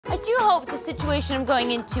do hope the situation I'm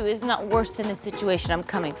going into is not worse than the situation I'm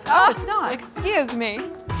coming from. Oh, it's not. Excuse me.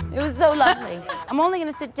 It was so lovely. I'm only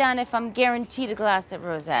gonna sit down if I'm guaranteed a glass of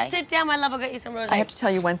rosé. Sit down, my love. I'll get you some rosé. I have to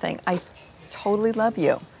tell you one thing. I totally love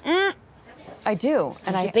you. I do.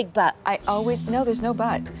 And there's a big but. I always, no, there's no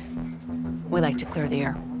but. We like to clear the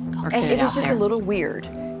air. And it was just a little weird.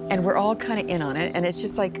 And we're all kind of in on it. And it's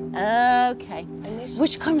just like. Okay.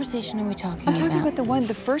 Which conversation are we talking about? I'm talking about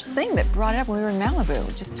the first thing that brought it up when we were in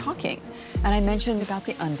Malibu, just talking. And I mentioned about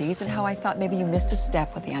the undies and how I thought maybe you missed a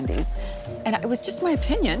step with the undies. And it was just my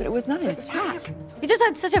opinion, but it was not an attack. We just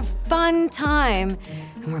had such a fun time.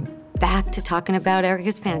 And we're back to talking about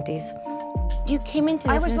Erika's panties. You came into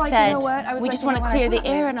this and like, said, you know what? I was we like, just you want know to what? clear I the thought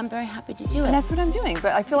air, maybe- and I'm very happy to do it. And that's what I'm doing,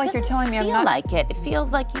 but I feel like you're telling me I'm not. It doesn't feel like it. It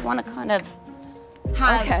feels like you want to kind of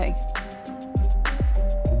have... Okay.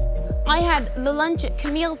 I had the lunch at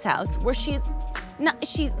Camille's house where she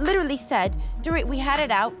literally said, Dorit, we had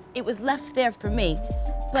it out. It was left there for me.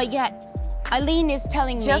 But yet, Eileen is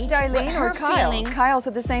telling me Just Eileen what or her Kyle? feeling. Kyle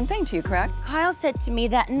said the same thing to you, correct? Kyle said to me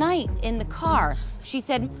that night in the car, she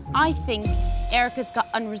said, I think Erika's got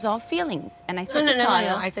unresolved feelings. And I said to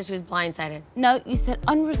Kyle... No. I said she was blindsided. No, you said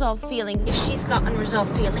unresolved feelings. If she's got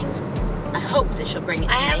unresolved feelings, I hope that she'll bring it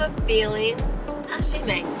to me. I have a feeling, she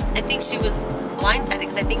may. I think she was blindsided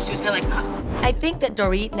because I think she was kind of like, oh. I think that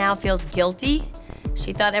Dorit now feels guilty.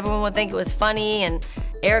 She thought everyone would think it was funny and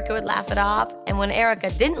Erika would laugh it off. And when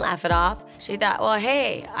Erika didn't laugh it off, she thought, well,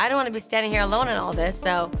 hey, I don't want to be standing here alone in all this,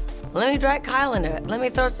 so let me drag Kyle into it. Let me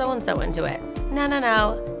throw so-and-so into it.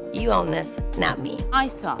 No. You own this, not me. I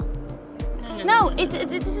saw. No,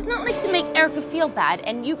 this is not like to make Erika feel bad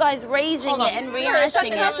and you guys raising it and rehashing It's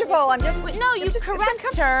uncomfortable. I'm just... No, you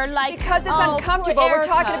caressed her like... Because it's oh, uncomfortable. poor We're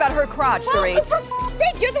talking Erika. about her crotch, Well, Dorit. for f***'s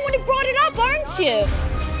sake, you're the one who brought it up, aren't you?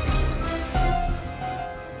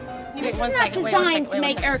 This is not designed to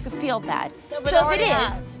make Erika feel bad. No, but so if it it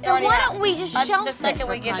already is, It then already why has. don't we just shelf The second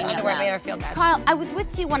we get the underwear made her feel bad. Kyle, I was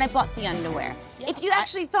with you when I bought the underwear. If you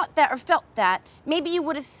actually thought that or felt that, maybe you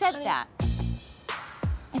would have said that.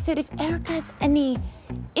 I said, if Erika has any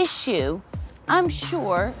issue, I'm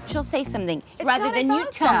sure she'll say something rather than you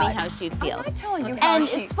tell me how she feels. I'm not telling you how and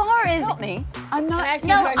she... as far as... Help me. I'm not...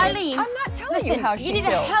 No, Eileen. I'm not telling listen, you how she you need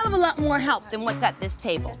feels. a hell of a lot more help than what's at this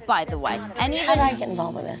table, by the way. And How did I get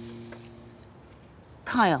involved with this?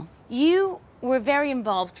 Kyle, you were very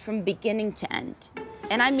involved from beginning to end.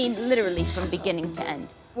 And I mean literally from beginning to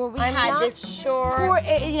end. Where we I'm had not this sure. poor,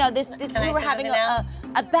 you know, we I were say having something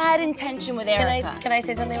a bad intention with Erika. Can I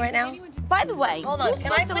say something right now? By the way, Hold on. who's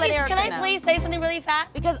Can I supposed to let please? Erika Can I know? please say something really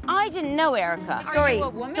fast? Because I didn't know Erika. Dory,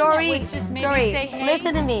 Dory,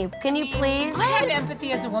 listen to me. Can you please? I have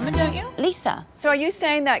empathy as a woman, don't you? Lisa. So are you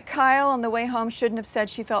saying that Kyle on the way home shouldn't have said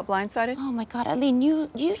she felt blindsided? Oh my God, Eileen, you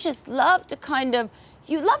just love to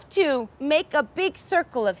you love to make a big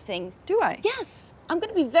circle of things. Do I? Yes. I'm going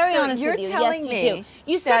to be very honest with you. So you're telling yes, me you do.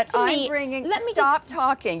 You said to me, I'm bringing... let me Stop just...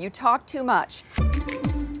 talking. You talk too much.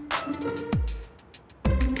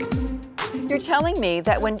 You're telling me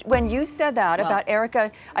that when you said that about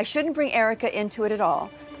Erika, I shouldn't bring Erika into it at all,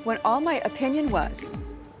 when all my opinion was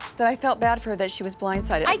that I felt bad for her, that she was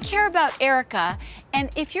blindsided. I care about Erika,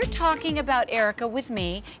 and if you're talking about Erika with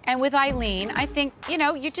me and with Eileen, I think, you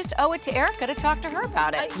know, you just owe it to Erika to talk to her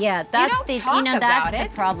about it. Yeah, that's that's the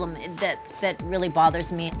problem that really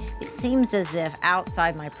bothers me. It seems as if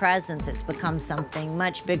outside my presence, it's become something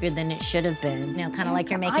much bigger than it should have been. You know, kind of like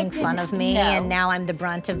you're making fun of me, and now I'm the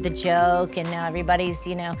brunt of the joke, and now everybody's,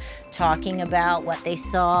 you know, talking about what they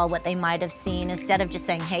saw, what they might have seen, instead of just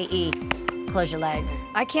saying, hey, E, close your legs.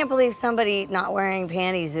 I can't believe somebody not wearing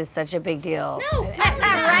panties is such a big deal. No,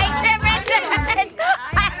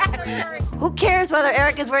 Who cares whether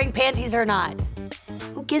Erika's wearing panties or not?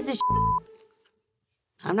 Who gives a shit?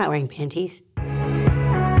 I'm not wearing panties.